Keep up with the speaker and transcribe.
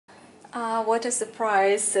What a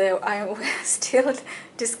surprise. So I'm still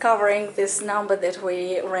discovering this number that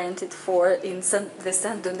we rented for in the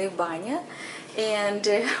Sanduny Banya, and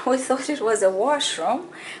we thought it was a washroom,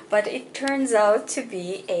 but it turns out to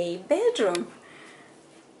be a bedroom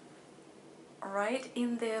right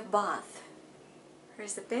in the bath.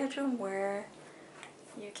 Here's the bedroom where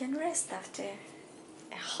you can rest after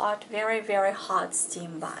a hot, very hot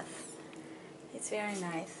steam bath. It's very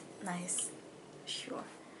nice, sure.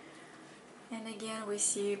 And again we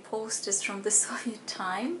see posters from the Soviet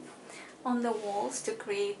time on the walls to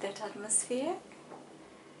create that atmosphere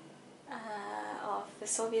of the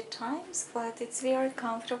Soviet times, but it's very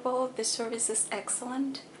comfortable, the service is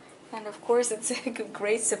excellent, and of course it's a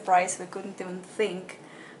great surprise. We couldn't even think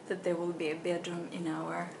that there will be a bedroom in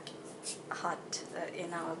our hut,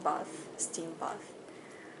 in our bath, steam bath.